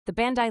The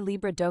Bandai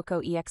Libra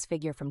Dohko EX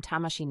figure from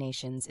TAMASHII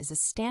Nations is a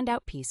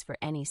standout piece for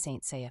any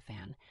Saint Seiya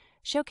fan,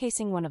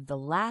 showcasing one of the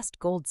last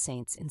gold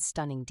saints in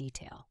stunning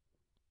detail.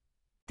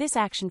 This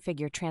action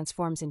figure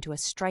transforms into a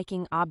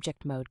striking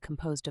object mode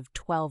composed of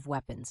 12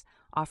 weapons,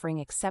 offering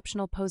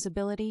exceptional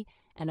posability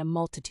and a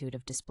multitude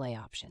of display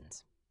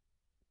options.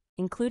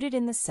 Included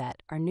in the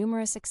set are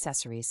numerous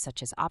accessories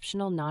such as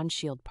optional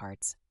non-shield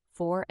parts,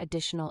 4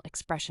 additional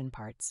expression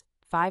parts,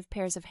 5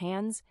 pairs of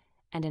hands,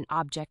 and an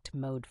object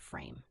mode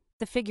frame.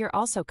 The figure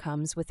also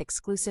comes with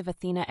exclusive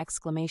Athena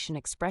Exclamation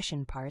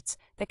expression parts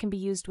that can be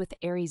used with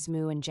Aries,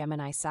 and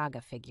Gemini Saga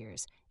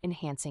figures,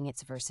 enhancing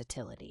its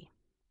versatility.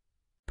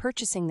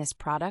 Purchasing this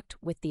product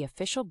with the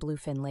official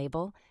Bluefin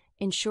label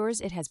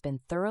ensures it has been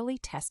thoroughly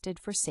tested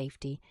for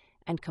safety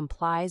and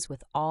complies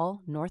with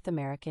all North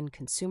American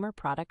consumer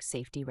product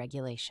safety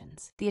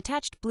regulations. The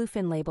attached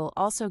Bluefin label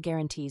also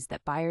guarantees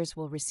that buyers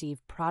will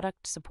receive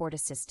product support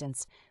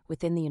assistance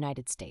within the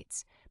United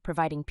States,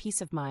 providing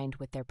peace of mind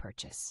with their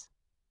purchase.